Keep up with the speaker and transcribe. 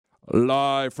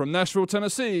Live from Nashville,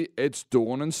 Tennessee, it's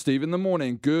Dawn and Steve in the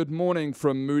morning. Good morning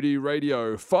from Moody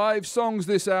Radio. 5 songs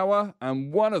this hour,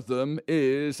 and one of them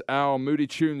is our Moody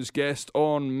Tunes guest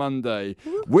on Monday.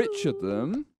 Woo-hoo. Which of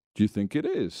them do you think it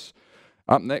is?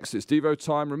 Up next, it's Devo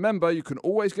time. Remember, you can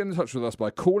always get in touch with us by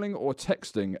calling or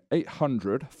texting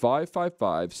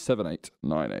 800-555-7898.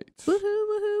 Woohoo, woohoo, woohoo.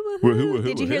 Woohoo,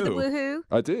 Did you hear the woohoo. woohoo?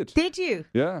 I did. Did you?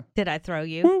 Yeah. Did I throw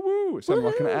you? Woo woo! It sounded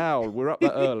like an Woohoo. owl. We're up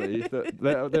that early.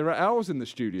 There are owls in the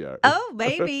studio. Oh,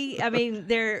 maybe. I mean,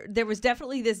 there was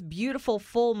definitely this beautiful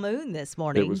full moon this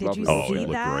morning. It was Did lovely. you Oh, see it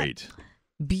looked that? great.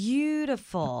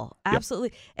 Beautiful.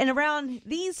 Absolutely. And around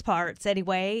these parts,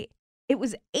 anyway, it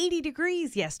was 80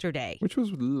 degrees yesterday. Which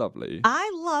was lovely.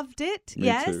 I loved it. Me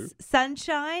yes. too.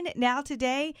 Sunshine. Now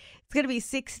today, it's going to be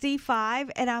 65.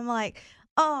 And I'm like,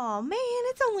 oh, man,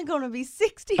 it's only going to be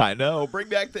 60. I know. Bring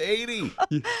back the 80.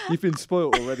 You've been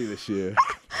spoiled already this year.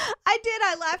 I did.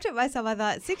 I laughed at myself. I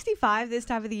thought 65 this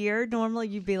time of the year. Normally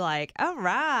you'd be like, all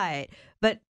right.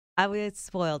 But I was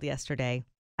spoiled yesterday.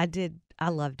 I did. I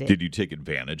loved it. Did you take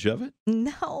advantage of it?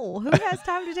 No. Who has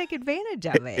time to take advantage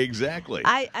of it? Exactly.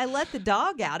 I let the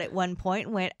dog out at one point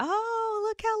and went, oh,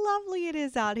 look how lovely it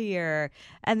is out here.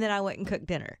 And then I went and cooked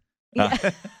dinner. Yeah.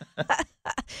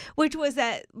 Which was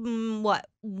at,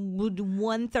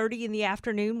 1:30 in the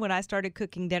afternoon when I started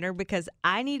cooking dinner because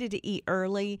I needed to eat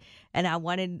early and I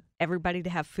wanted everybody to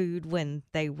have food when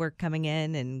they were coming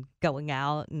in and going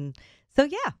out. And so,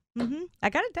 yeah,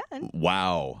 I got it done.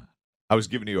 Wow. I was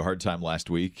giving you a hard time last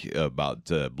week about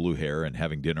blue hair and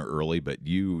having dinner early, but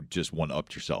you just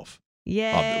one-upped yourself.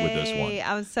 Yay. With this one.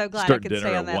 I'm so glad Start I could dinner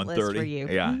stay on at that list 1:30. for you.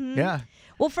 Yeah. Mhm. Yeah.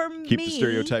 Well, for me. Keep the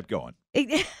stereotype going.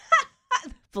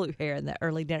 Blue hair in the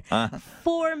early dinner. Uh-huh.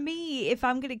 For me, if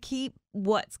I'm going to keep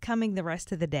what's coming the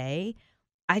rest of the day,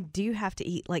 I do have to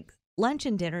eat like lunch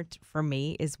and dinner for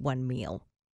me is one meal.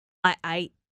 I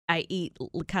eat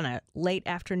kind of late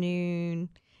afternoon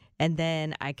and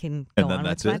then I can go And then on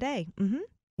that's with my it? day.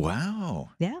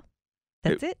 Wow. Yeah.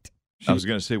 That's it. I was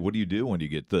going to say, what do you do when you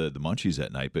get the munchies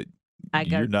at night? But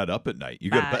you're not up at night.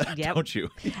 You go to bed, yep. don't you?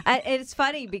 It's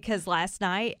funny because last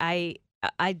night I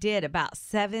did about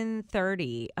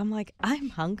 7:30. I'm like, I'm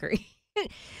hungry.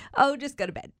 Oh, just go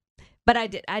to bed. But I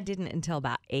didn't until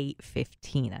about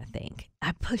 8:15, I think.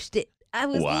 I pushed it. I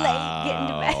was late getting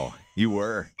to bed. You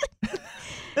were.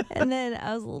 And then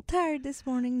I was a little tired this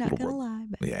morning, not going to lie.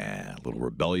 But Yeah, a little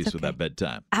rebellious with that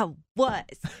bedtime. I was.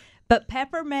 But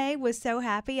Pepper May was so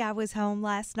happy I was home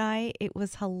last night. It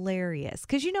was hilarious.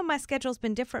 Because, my schedule's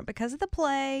been different because of the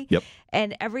play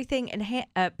and everything. And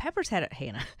Pepper's had a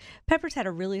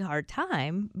really hard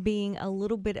time being a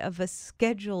little bit of a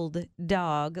scheduled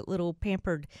dog, little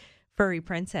pampered furry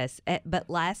princess. But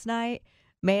last night,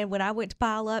 man, when I went to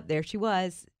pile up, there she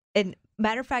was. And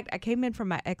matter of fact, I came in from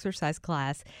my exercise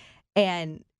class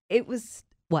and it was,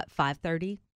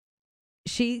 5:30?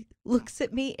 She looks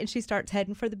at me and she starts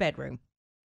heading for the bedroom.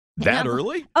 That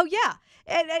early? Oh, yeah.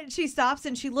 And she stops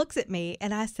and she looks at me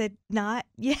and I said, not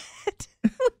yet. We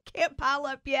can't pile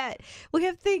up yet. We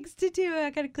have things to do. I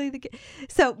got to clean the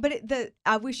So, but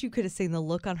I wish you could have seen the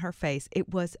look on her face.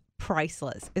 It was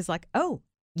priceless. It's like, oh,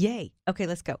 yay. Okay,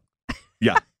 let's go.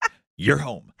 Yeah. You're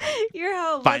home. You're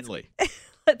home. Finally.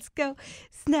 Let's go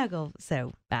snuggle.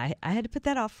 So I had to put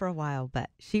that off for a while,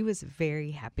 but she was a very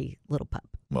happy little pup.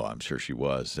 Well, I'm sure she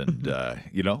was. And,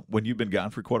 when you've been gone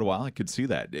for quite a while, I could see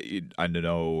that. I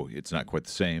know it's not quite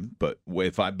the same, but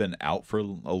if I've been out for a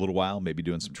little while, maybe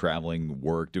doing some traveling,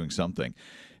 work, doing something,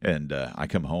 and I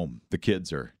come home, the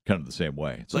kids are kind of the same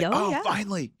way. It's like, yeah.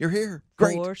 Finally, you're here.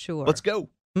 Great. For sure. Let's go.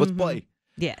 Let's play.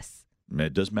 Yes.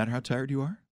 It doesn't matter how tired you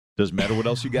are. Doesn't matter what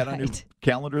else you got on your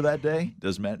calendar that day.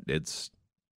 Doesn't matter.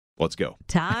 Let's go.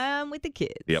 Time with the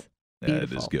kids. Yep. That is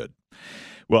Beautiful. good.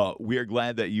 Well, we are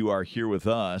glad that you are here with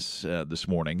us this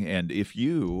morning. And if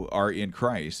you are in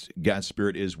Christ, God's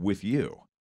Spirit is with you.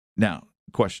 Now,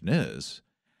 the question is,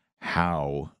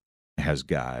 how has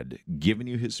God given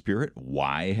you His Spirit?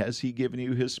 Why has He given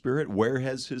you His Spirit? Where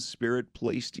has His Spirit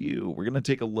placed you? We're going to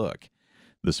take a look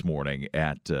this morning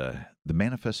at the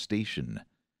manifestation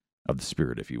of the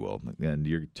Spirit, if you will. And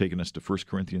you're taking us to 1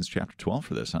 Corinthians chapter 12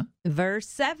 for this, huh? Verse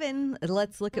 7,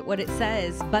 let's look at what it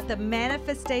says. But the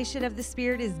manifestation of the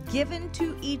Spirit is given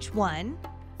to each one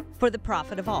for the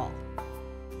profit of all.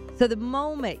 So the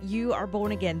moment you are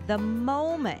born again, the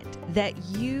moment that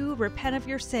you repent of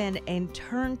your sin and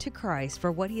turn to Christ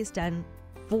for what He has done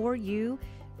for you,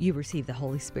 you receive the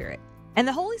Holy Spirit. And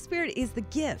the Holy Spirit is the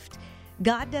gift.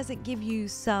 God doesn't give you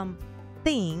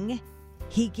something.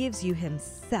 He gives you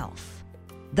Himself.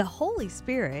 The Holy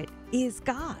Spirit is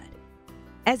God.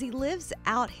 As He lives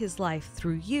out His life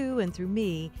through you and through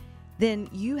me, then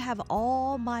you have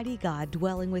Almighty God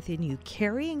dwelling within you,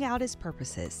 carrying out his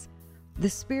purposes. The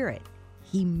Spirit,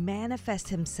 he manifests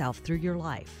himself through your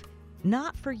life,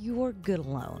 not for your good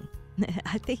alone.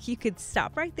 I think you could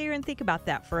stop right there and think about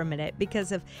that for a minute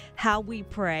because of how we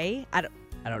pray. I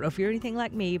don't know if you're anything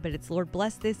like me, but it's Lord,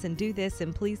 bless this and do this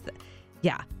and please.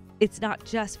 Yeah, it's not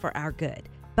just for our good,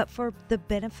 but for the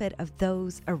benefit of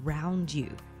those around you.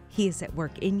 He is at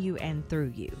work in you and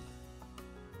through you.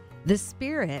 The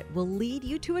Spirit will lead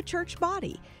you to a church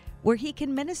body where he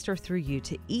can minister through you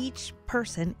to each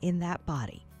person in that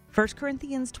body. 1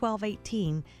 Corinthians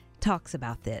 12:18 talks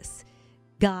about this.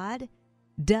 God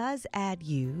does add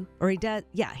you, or he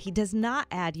does not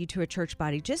add you to a church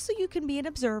body just so you can be an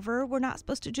observer. We're not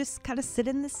supposed to just kind of sit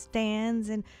in the stands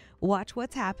and watch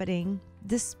what's happening.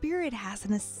 The Spirit has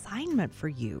an assignment for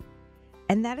you,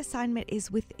 and that assignment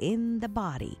is within the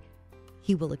body.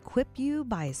 He will equip you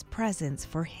by his presence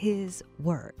for his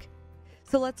work.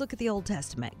 So let's look at the Old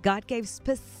Testament. God gave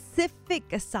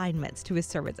specific assignments to his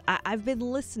servants. I've been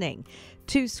listening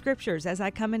to scriptures as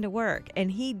I come into work,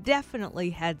 and he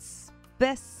definitely had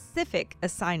specific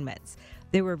assignments.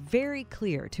 They were very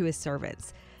clear to his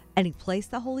servants, and he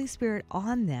placed the Holy Spirit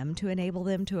on them to enable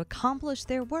them to accomplish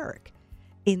their work.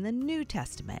 In the New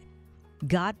Testament,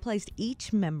 God placed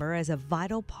each member as a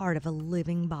vital part of a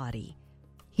living body.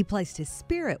 He placed his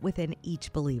Spirit within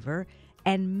each believer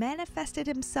and manifested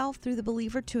himself through the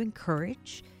believer to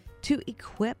encourage, to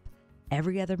equip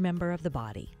every other member of the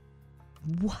body.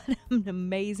 What an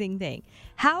amazing thing.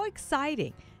 How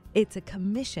exciting. It's a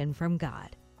commission from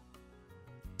God.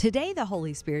 Today, the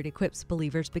Holy Spirit equips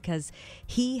believers because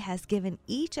he has given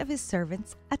each of his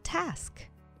servants a task.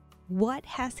 What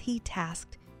has he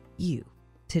tasked you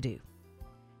to do?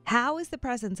 How is the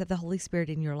presence of the Holy Spirit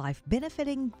in your life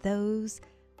benefiting those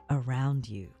around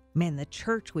you? Man, the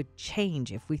church would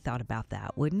change if we thought about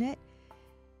that, wouldn't it?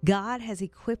 God has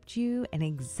equipped you and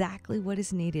exactly what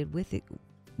is needed with it.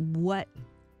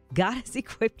 God has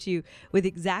equipped you with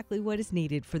exactly what is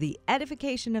needed for the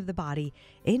edification of the body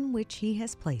in which he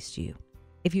has placed you.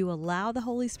 If you allow the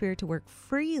Holy Spirit to work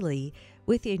freely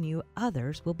within you,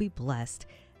 others will be blessed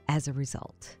as a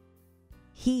result.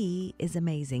 He is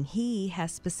amazing. He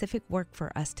has specific work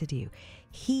for us to do.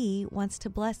 He wants to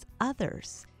bless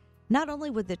others. Not only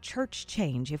would the church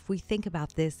change if we think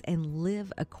about this and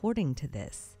live according to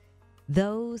this,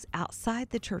 those outside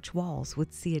the church walls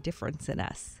would see a difference in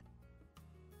us.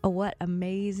 Oh, what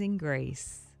amazing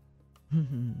grace.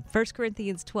 1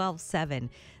 Corinthians 12:7.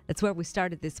 That's where we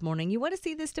started this morning. You want to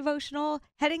see this devotional?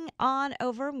 Heading on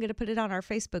over, I'm going to put it on our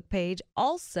Facebook page.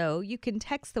 Also, you can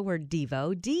text the word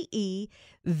Devo, D-E-V-O,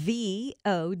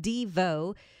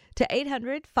 Devo, to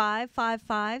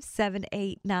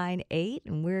 800-555-7898,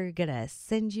 and we're going to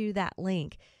send you that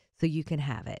link so you can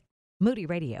have it. Moody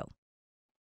Radio.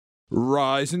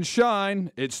 Rise and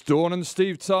shine. It's Dawn and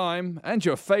Steve time and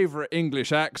your favorite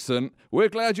English accent. We're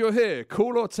glad you're here.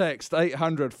 Call or text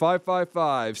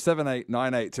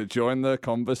 800-555-7898 to join the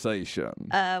conversation.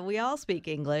 We all speak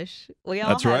English. We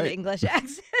all have English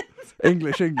accents.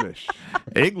 English. English.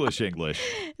 The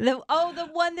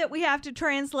one that we have to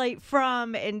translate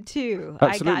from and to.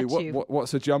 Absolutely. I got you.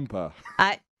 What's a jumper?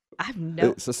 I've no.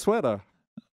 It's a sweater.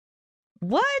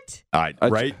 What?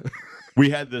 Right. We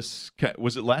had this.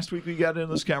 Was it last week we got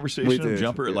into this conversation? We did.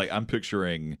 Jumper. Yeah. Like I'm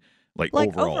picturing like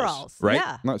overalls, right?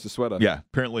 Yeah. No, it's a sweater. Yeah.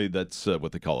 Apparently that's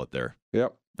what they call it there.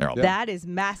 Yep. Yeah. That is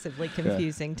massively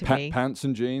confusing to me. Pants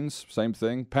and jeans, same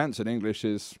thing. Pants in English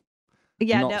is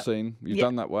not seen. You've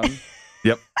done that one.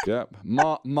 Yep.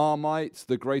 Marmite,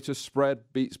 the greatest spread,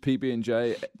 beats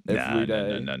PB&J every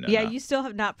day. No. Yeah, you still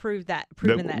have not proven that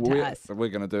to us. We're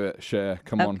going to do it. Share.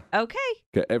 Come on. Okay.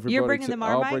 Get everybody. You're bringing the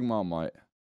Marmite? I'll bring Marmite.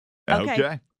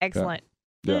 Okay. Excellent.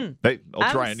 Yeah. Hey,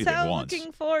 I'll try anything I'm so once.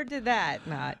 looking forward to that.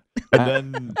 Not. And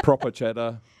then proper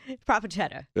cheddar. Proper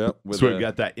cheddar. Yep. So we've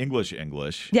got that English.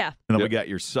 Yeah. And then we got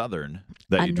your Southern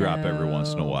that you drop every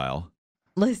once in a while.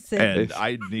 Listen. And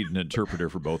I need an interpreter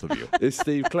for both of you. Is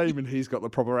Steve claiming he's got the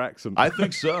proper accent? I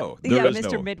think so.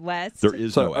 Mr. Midwest. There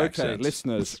is no accent. Okay,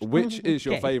 listeners, which is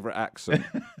your favorite accent?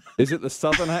 Is it the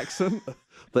Southern accent,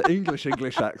 the English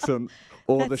accent,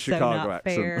 or the Chicago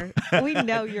accent? Fair. We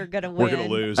know you're going to win. We're going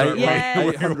to lose, aren't we?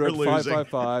 Yes.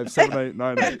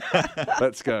 800-555-7898.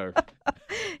 Let's go.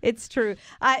 It's true.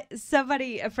 A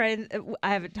friend, I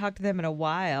haven't talked to them in a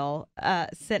while,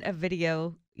 sent a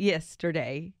video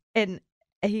yesterday, and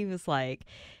he was like,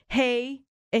 hey,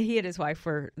 and he and his wife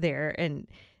were there and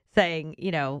saying,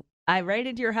 I ran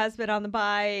into your husband on the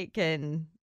bike and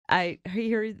I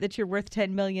hear that you're worth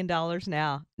 $10 million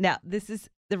now. Now, this is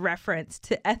the reference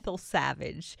to Ethel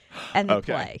Savage and the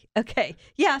play. Okay.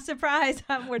 Yeah, surprise.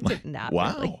 I'm worth not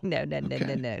wow. Really.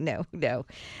 No.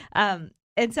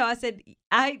 And so I said,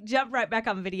 I jumped right back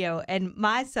on video, and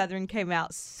my Southern came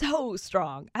out so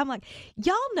strong. I'm like,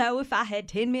 y'all know if I had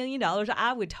 $10 million,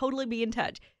 I would totally be in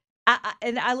touch.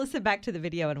 And I listened back to the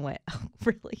video and went, oh,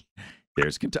 really?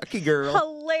 There's Kentucky girl.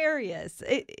 Hilarious.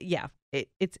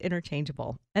 It's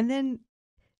interchangeable. And then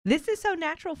this is so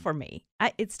natural for me.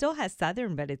 It still has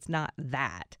Southern, but it's not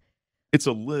that. It's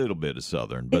a little bit of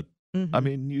Southern, but I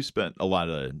mean, you spent a lot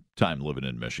of time living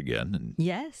in Michigan. And,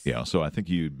 yes. Yeah, so I think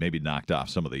you maybe knocked off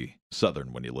some of the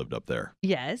Southern when you lived up there.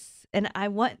 Yes. And I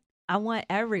want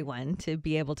everyone to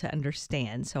be able to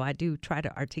understand. So I do try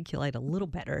to articulate a little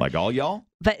better. Like all y'all?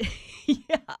 But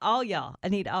yeah, all y'all. I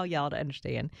need all y'all to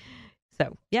understand.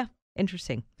 So, yeah,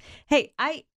 interesting. Hey,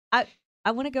 I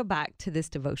want to go back to this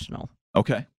devotional.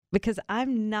 Okay. Because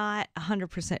I'm not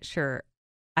 100% sure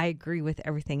I agree with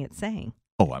everything it's saying.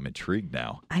 Oh, I'm intrigued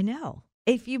now. I know.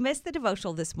 If you missed the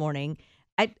devotional this morning,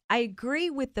 I agree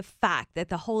with the fact that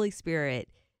the Holy Spirit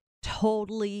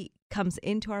totally comes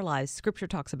into our lives. Scripture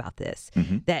talks about this,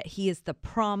 that he is the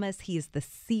promise, he is the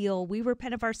seal. We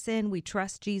repent of our sin, we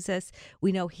trust Jesus.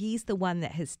 We know he's the one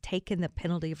that has taken the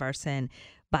penalty of our sin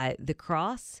by the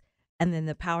cross, and then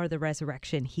the power of the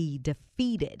resurrection. He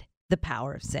defeated the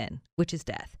power of sin, which is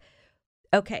death.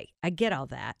 Okay, I get all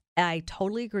that. I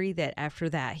totally agree that after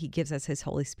that, he gives us his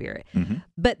Holy Spirit.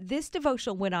 But this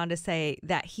devotional went on to say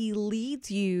that he leads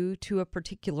you to a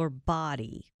particular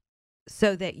body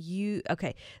so that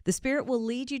the Spirit will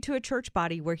lead you to a church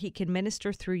body where he can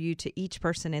minister through you to each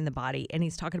person in the body. And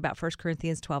he's talking about 1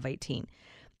 Corinthians 12:18.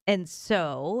 And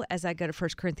so as I go to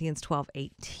 1 Corinthians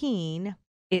 12:18,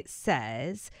 it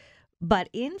says, but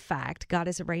in fact, God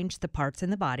has arranged the parts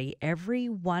in the body, every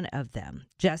one of them,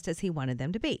 just as he wanted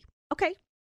them to be. Okay.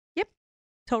 Yep.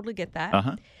 Totally get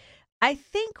that. I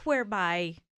think where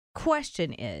my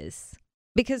question is,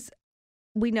 because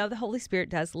we know the Holy Spirit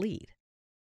does lead.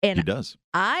 And he does.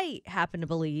 I happen to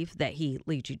believe that he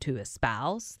leads you to a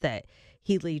spouse, that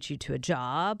he leads you to a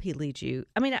job, he leads you.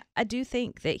 I mean, I do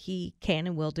think that he can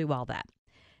and will do all that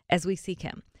as we seek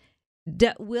him.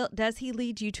 Does he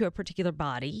lead you to a particular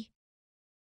body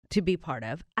to be part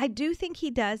of? I do think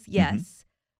he does, yes.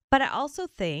 But I also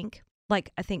think,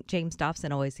 like I think James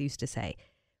Dobson always used to say,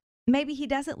 maybe he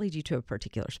doesn't lead you to a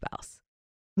particular spouse.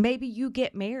 Maybe you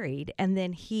get married and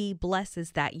then he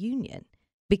blesses that union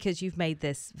because you've made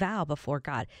this vow before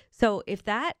God. So if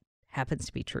that happens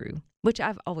to be true, which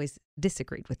I've always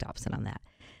disagreed with Dobson on that,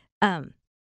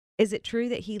 is it true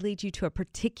that he leads you to a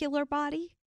particular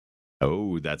body?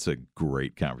 Oh, that's a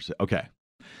great conversation. Okay.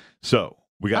 So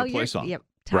we got to play a song. Yep.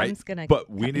 Right? But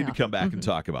we need to come back and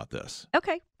talk about this.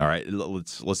 Okay. All right.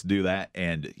 Let's do that.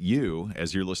 And you,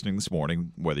 as you're listening this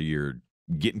morning, whether you're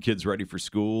getting kids ready for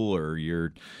school or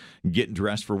you're getting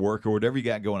dressed for work or whatever you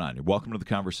got going on, you're welcome to the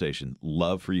conversation.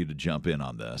 Love for you to jump in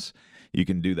on this. You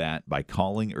can do that by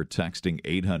calling or texting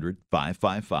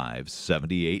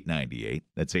 800-555-7898.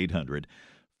 That's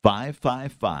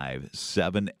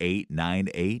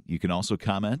 800-555-7898. You can also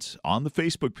comment on the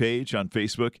Facebook page. On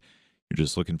Facebook, you're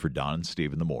just looking for Dawn and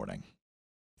Steve in the Morning.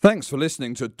 Thanks for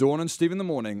listening to Dawn and Steve in the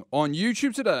Morning. On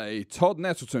YouTube today, Todd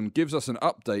Nettleton gives us an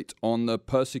update on the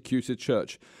persecuted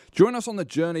church. Join us on the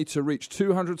journey to reach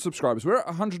 200 subscribers. We're at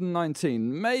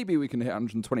 119. Maybe we can hit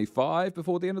 125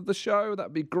 before the end of the show.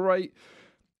 That'd be great.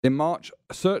 In March,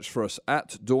 search for us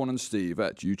at Dawn and Steve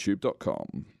at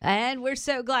youtube.com. And we're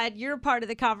so glad you're part of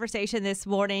the conversation this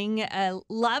morning.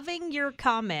 Loving your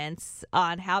comments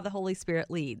on how the Holy Spirit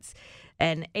leads.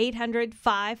 And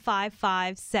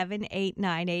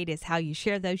 800-555-7898 is how you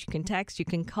share those. You can text, you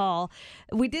can call.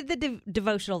 We did the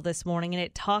devotional this morning, and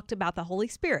it talked about the Holy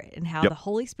Spirit and how the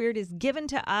Holy Spirit is given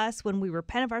to us when we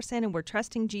repent of our sin and we're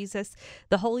trusting Jesus.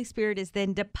 The Holy Spirit is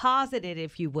then deposited,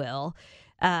 if you will,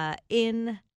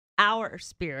 in our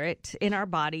spirit, in our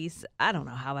bodies. I don't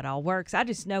know how it all works. I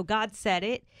just know God said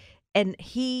it, and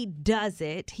he does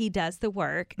it. He does the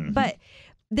work. But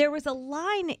there was a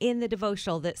line in the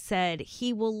devotional that said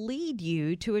he will lead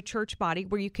you to a church body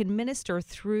where you can minister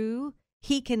through,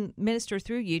 he can minister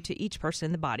through you to each person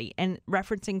in the body, and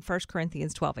referencing 1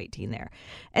 Corinthians 12:18 there.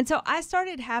 And so I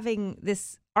started having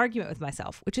this argument with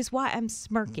myself, which is why I'm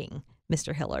smirking,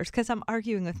 Mr. Hillers, because I'm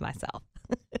arguing with myself.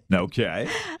 Okay.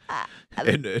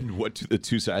 And what do the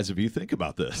two sides of you think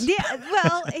about this? Yeah,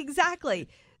 well, exactly.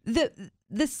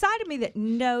 The side of me that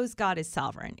knows God is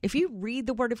sovereign, if you read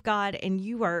the Word of God and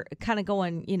you are kind of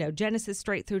going, Genesis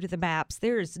straight through to the maps,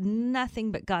 there is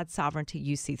nothing but God's sovereignty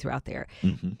you see throughout there.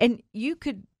 And you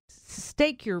could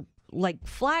stake your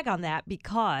flag on that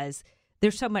because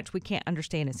there's so much we can't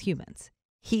understand as humans.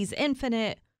 He's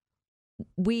infinite.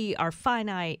 We are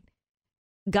finite.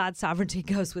 God's sovereignty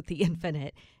goes with the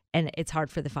infinite, and it's hard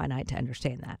for the finite to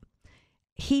understand that.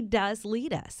 He does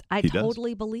lead us. I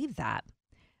totally believe that.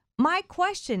 My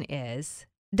question is,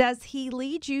 does he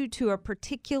lead you to a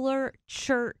particular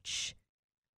church,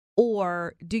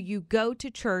 or do you go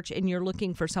to church and you're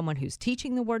looking for someone who's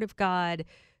teaching the Word of God,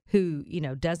 who,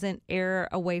 doesn't err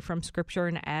away from Scripture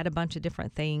and add a bunch of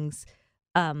different things,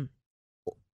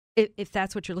 if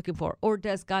that's what you're looking for, or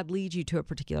does God lead you to a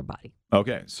particular body?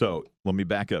 Okay, so let me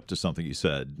back up to something you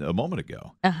said a moment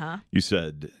ago. Uh-huh. You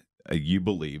said you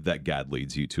believe that God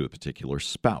leads you to a particular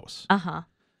spouse. Uh-huh.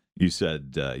 You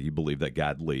said you believe that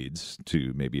God leads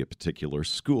to maybe a particular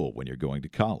school when you're going to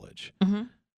college. Mm-hmm.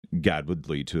 God would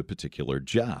lead to a particular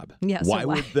job. Yeah, why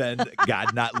would then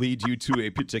God not lead you to a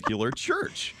particular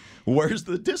church? Where's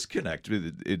the disconnect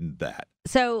in that?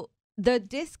 So the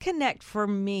disconnect for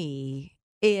me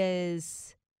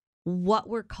is what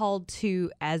we're called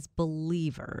to as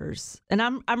believers. And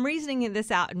I'm reasoning this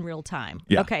out in real time.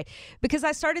 Yeah. Okay. Because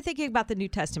I started thinking about the New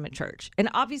Testament church. And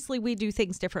obviously we do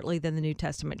things differently than the New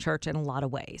Testament church in a lot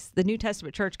of ways. The New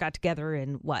Testament church got together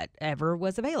in whatever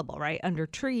was available, right? Under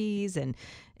trees and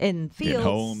in fields. In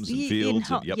homes and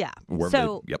fields. Yeah.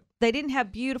 So they didn't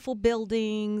have beautiful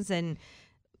buildings and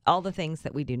all the things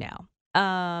that we do now.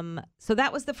 So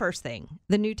that was the first thing,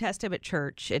 the New Testament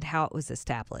church and how it was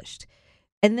established.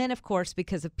 And then, of course,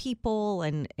 because of people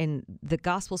and the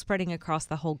gospel spreading across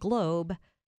the whole globe,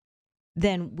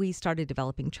 then we started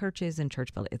developing churches and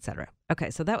church building, et cetera. Okay,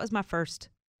 so that was my first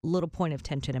little point of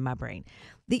tension in my brain.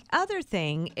 The other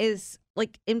thing is,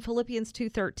 like in Philippians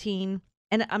 2:13,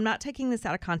 and I'm not taking this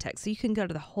out of context, so you can go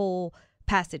to the whole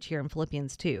passage here in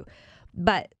Philippians 2.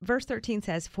 But verse 13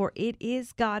 says, "For it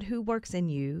is God who works in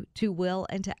you to will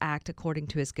and to act according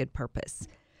to his good purpose."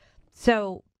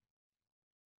 So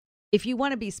if you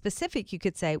want to be specific, you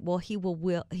could say, well, he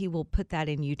will put that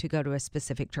in you to go to a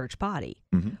specific church body.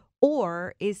 Mm-hmm.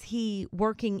 Or is he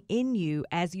working in you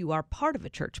as you are part of a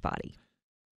church body?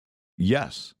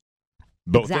 Yes.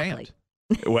 Both exactly.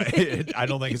 And. I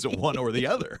don't think it's one or the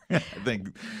other. I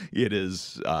think it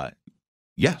is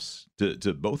yes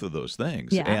to both of those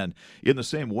things. Yeah. And in the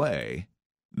same way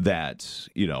that,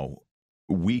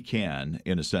 we can,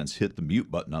 in a sense, hit the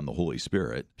mute button on the Holy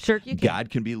Spirit. Sure, you can. God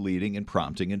can be leading and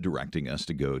prompting and directing us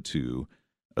to go to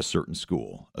a certain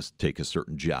school, take a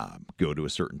certain job, go to a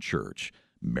certain church,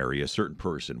 marry a certain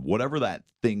person, whatever that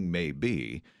thing may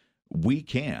be. We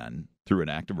can, through an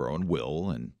act of our own will,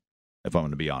 and if I'm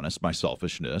going to be honest, my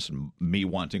selfishness and me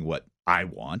wanting what I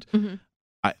want, mm-hmm.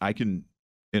 I can,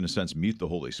 in a sense, mute the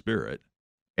Holy Spirit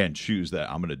and choose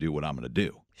that I'm going to do what I'm going to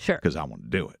do. Sure. Because I want to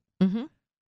do it. Mm-hmm.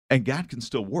 And God can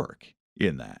still work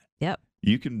in that. Yep.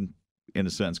 You can, in a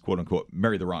sense, quote unquote,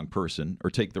 marry the wrong person or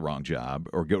take the wrong job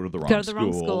or go to the wrong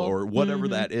school or whatever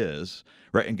mm-hmm. that is,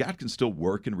 right? And God can still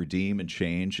work and redeem and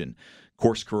change and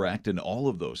course correct and all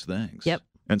of those things. Yep.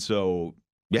 And so,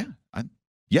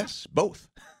 yes, both.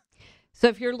 So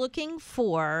if you're looking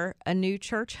for a new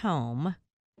church home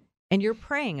and you're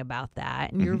praying about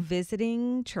that and mm-hmm. you're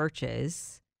visiting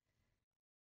churches,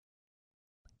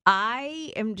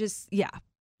 I am just,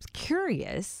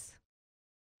 curious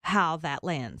how that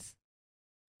lands.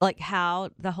 Like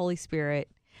how the Holy Spirit,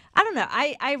 I don't know.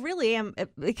 I really am,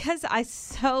 because I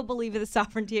so believe in the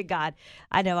sovereignty of God.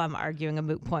 I know I'm arguing a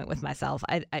moot point with myself.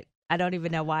 I don't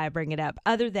even know why I bring it up,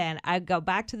 other than I go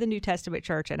back to the New Testament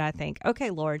church and I think, okay,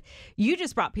 Lord, you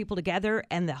just brought people together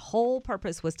and the whole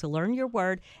purpose was to learn your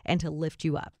word and to lift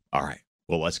you up. All right.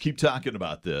 Well, let's keep talking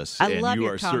about this. I love you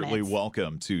your are certainly comments.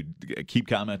 welcome to keep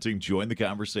commenting, join the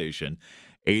conversation.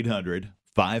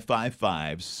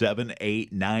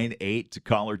 800-555-7898 to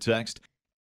call or text.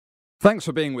 Thanks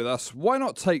for being with us. Why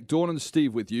not take Dawn and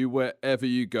Steve with you wherever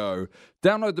you go?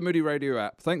 Download the Moody Radio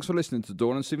app. Thanks for listening to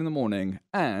Dawn and Steve in the Morning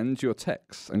and your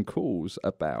texts and calls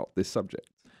about this subject.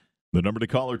 The number to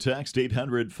call or text,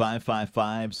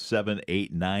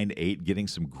 800-555-7898. Getting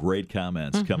some great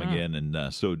comments mm-hmm. coming in,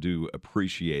 and so do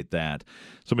appreciate that.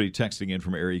 Somebody texting in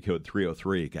from area code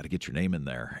 303. Got to get your name in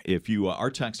there. If you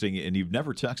are texting and you've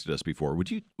never texted us before,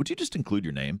 would you just include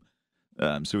your name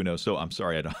so we know? So I'm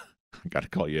sorry, I got to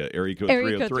call you area code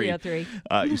 303.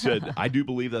 You said, I do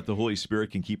believe that the Holy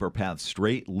Spirit can keep our path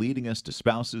straight, leading us to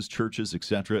spouses, churches,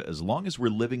 etc., as long as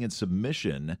we're living in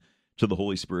submission to the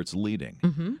Holy Spirit's leading.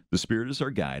 Mm-hmm. The Spirit is our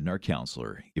guide and our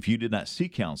counselor. If you did not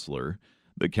seek the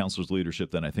counselor's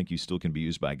leadership, then I think you still can be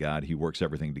used by God. He works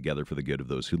everything together for the good of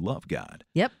those who love God.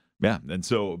 Yep. Yeah, and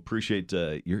so appreciate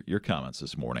your comments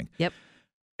this morning. Yep.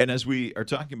 And as we are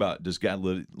talking about, does God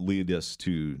lead us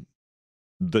to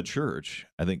the church?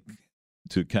 I think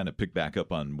to kind of pick back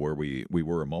up on where we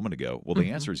were a moment ago, well,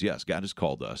 the answer is yes. God has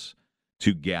called us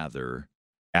to gather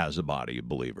as a body of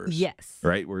believers. Yes.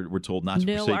 Right? We're told not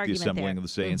to forsake the assembling of the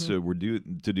saints, so we're to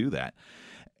do that.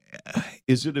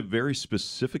 Is it a very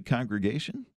specific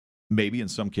congregation? Maybe in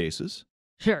some cases.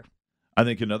 Sure. I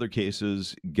think in other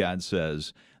cases, God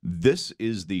says, this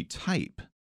is the type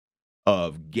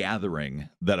of gathering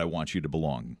that I want you to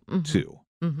belong to.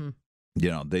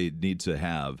 They need to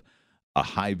have a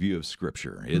high view of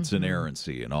Scripture, its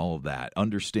inerrancy and all of that.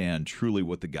 Understand truly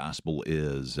what the gospel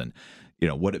is and,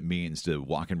 what it means to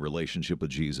walk in relationship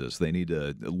with Jesus. They need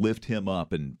to lift him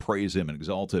up and praise him and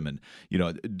exalt him and,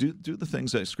 do the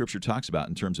things that Scripture talks about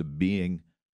in terms of being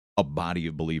a body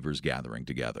of believers gathering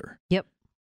together. Yep.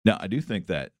 Now, I do think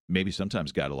that maybe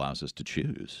sometimes God allows us to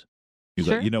choose. He's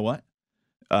sure. like, you know what?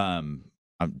 I'm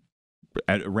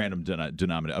at a random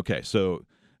denominator. Okay, so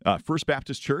First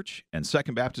Baptist Church and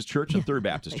Second Baptist Church and Third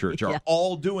Baptist Church are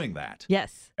all doing that.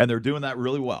 Yes. And they're doing that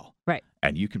really well. Right.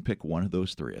 And you can pick one of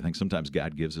those three. I think sometimes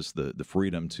God gives us the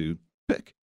freedom to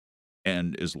pick.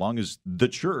 And as long as the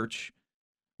church,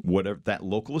 whatever that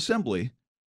local assembly,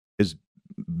 is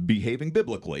behaving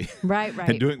biblically right.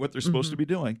 and doing what they're supposed to be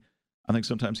doing, I think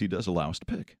sometimes he does allow us to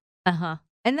pick. Uh-huh.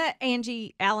 And that,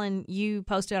 Angie Allen, you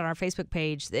posted on our Facebook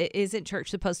page, isn't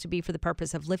church supposed to be for the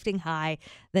purpose of lifting high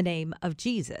the name of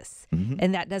Jesus?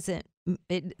 And that doesn't,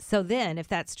 so then if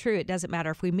that's true, it doesn't matter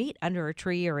if we meet under a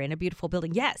tree or in a beautiful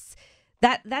building. Yes,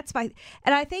 that's my,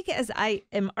 and I think as I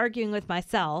am arguing with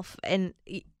myself, and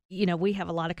we have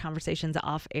a lot of conversations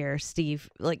off air, Steve,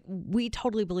 like we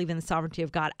totally believe in the sovereignty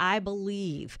of God. I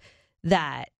believe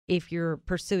that if you're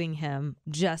pursuing him,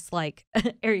 just like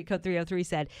Area Code 303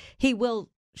 said, he will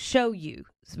show you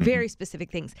very specific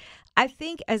things. I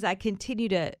think as I continue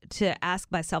to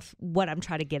ask myself what I'm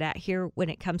trying to get at here when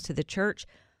it comes to the church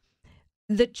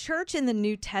in the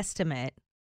New Testament,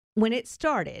 when it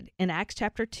started in Acts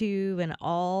chapter 2 and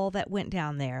all that went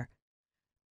down there,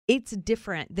 it's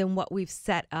different than what we've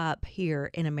set up here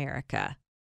in America.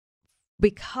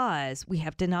 Because we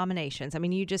have denominations. I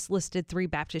mean, you just listed 3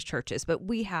 Baptist churches, but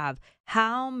we have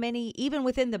how many, even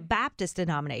within the Baptist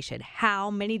denomination, how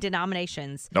many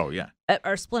denominations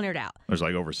are splintered out? There's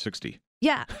like over 60.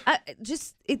 Yeah.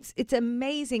 It's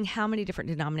amazing how many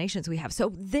different denominations we have.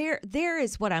 So there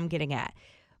is what I'm getting at.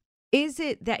 Is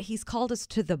it that he's called us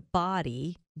to the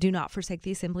body? Do not forsake the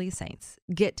assembly of saints.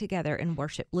 Get together and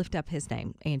worship. Lift up his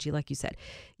name, Angie, like you said.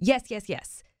 Yes, yes,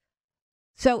 yes.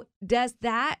 So does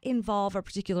that involve a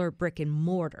particular brick and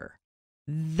mortar?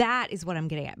 That is what I'm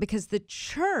getting at. Because the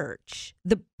church,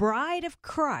 the bride of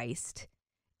Christ,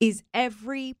 is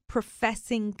every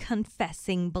professing,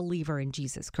 confessing believer in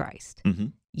Jesus Christ.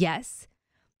 Yes,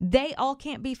 they all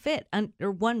can't be fit under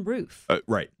one roof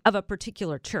of a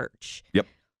particular church. Yep.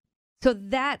 So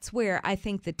that's where I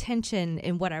think the tension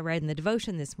in what I read in the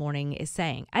devotion this morning is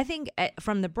saying. I think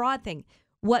from the broad thing,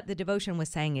 what the devotion was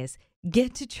saying is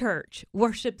get to church,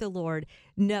 worship the Lord,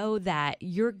 know that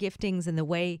your giftings and the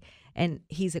way and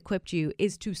he's equipped you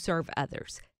is to serve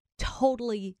others.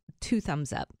 Totally 2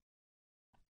 thumbs up.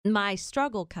 My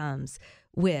struggle comes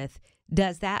with,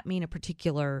 does that mean a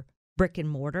particular brick and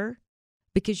mortar?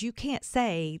 Because you can't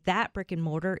say that brick and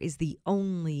mortar is the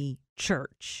only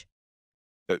church.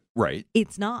 Right.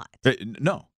 It's not.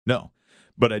 No.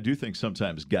 But I do think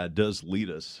sometimes God does lead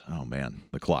us. Oh, man,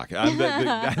 the clock.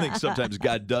 I think sometimes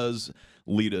God does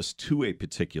lead us to a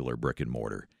particular brick and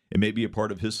mortar. It may be a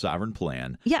part of his sovereign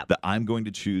plan that I'm going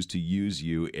to choose to use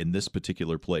you in this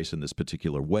particular place in this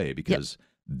particular way because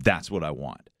that's what I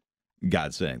want.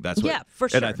 God's saying that's what. Yeah, for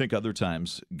sure. And I think other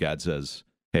times God says,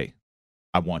 hey,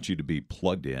 I want you to be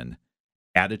plugged in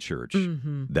at a church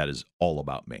that is all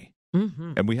about me.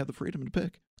 And we have the freedom to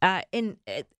pick.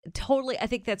 Totally, I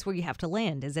think that's where you have to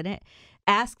land, isn't it?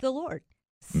 Ask the Lord.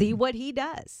 See what he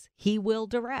does. He will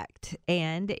direct.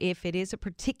 And if it is a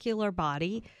particular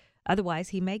body, otherwise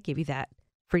he may give you that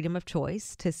freedom of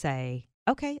choice to say,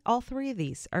 okay, all 3 of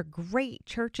these are great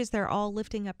churches. They're all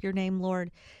lifting up your name, Lord,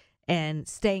 and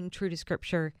staying true to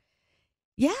Scripture.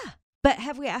 Yeah. But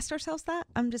have we asked ourselves that?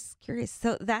 I'm just curious.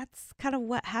 So that's kind of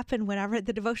what happened when I read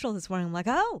the devotional this morning. I'm like,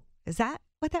 oh, is that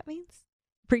what that means?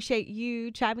 Appreciate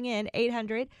you chiming in.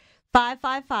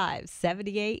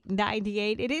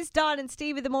 800-555-7898. It is Dawn and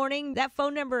Steve in the morning. That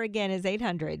phone number again is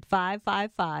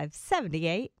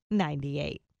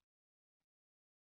 800-555-7898.